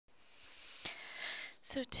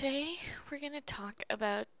So today we're going to talk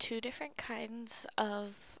about two different kinds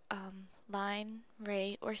of line,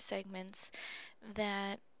 ray, or segments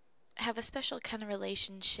that have a special kind of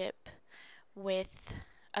relationship with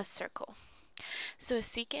a circle. So a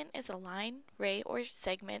secant is a line, ray, or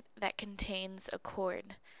segment that contains a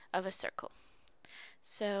chord of a circle.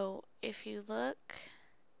 So if you look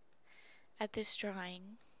at this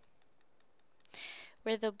drawing,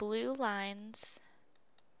 where the blue lines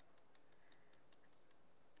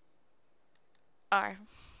are,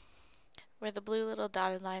 where the blue little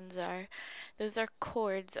dotted lines are, those are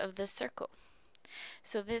chords of the circle.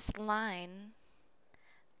 So this line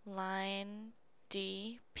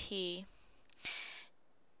DP,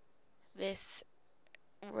 this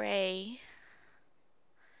ray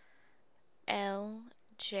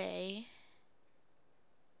LJ,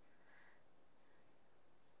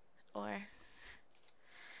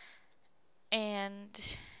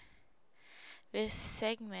 and this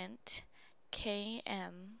segment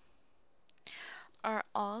KM are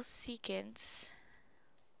all secants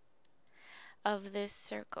of this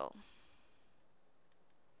circle.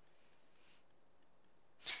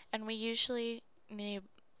 And we usually need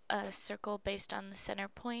a circle based on the center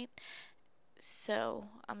point. So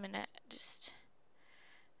I'm gonna just,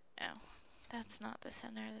 no, that's not the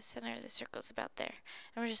center. The center of the circle is about there.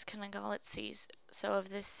 And we're just gonna call it C's. So of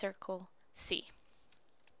this circle, C.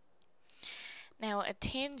 Now a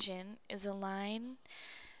tangent is a line,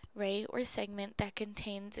 ray, or segment that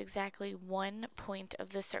contains exactly one point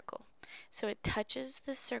of the circle. So it touches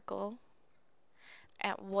the circle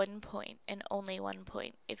at one point and only one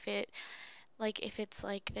point. If it's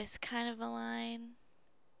like this kind of a line,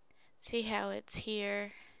 see how it's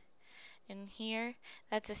here and here?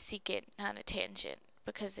 That's a secant, not a tangent,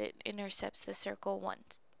 because it intercepts the circle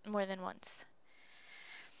once, more than once.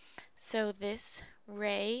 So this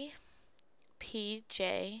ray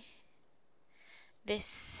PJ, this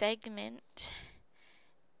segment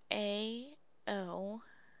AO,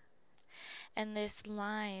 and this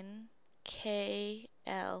line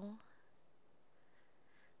KL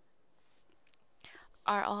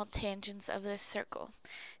are all tangents of this circle.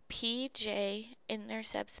 PJ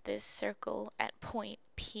intercepts this circle at point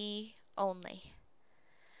P only.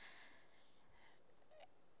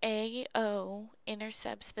 AO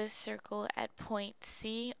intercepts this circle at point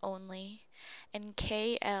C only, and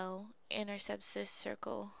KL intercepts this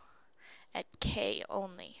circle at K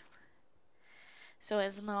only. So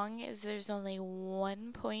as long as there's only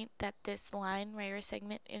one point that this line, ray, or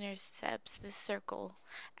segment intercepts this circle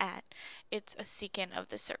at, it's a secant of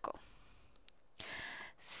the circle.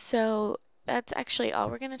 So that's actually all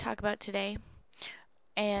we're going to talk about today.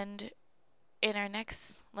 And in our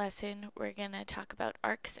next lesson, we're going to talk about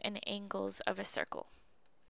arcs and angles of a circle.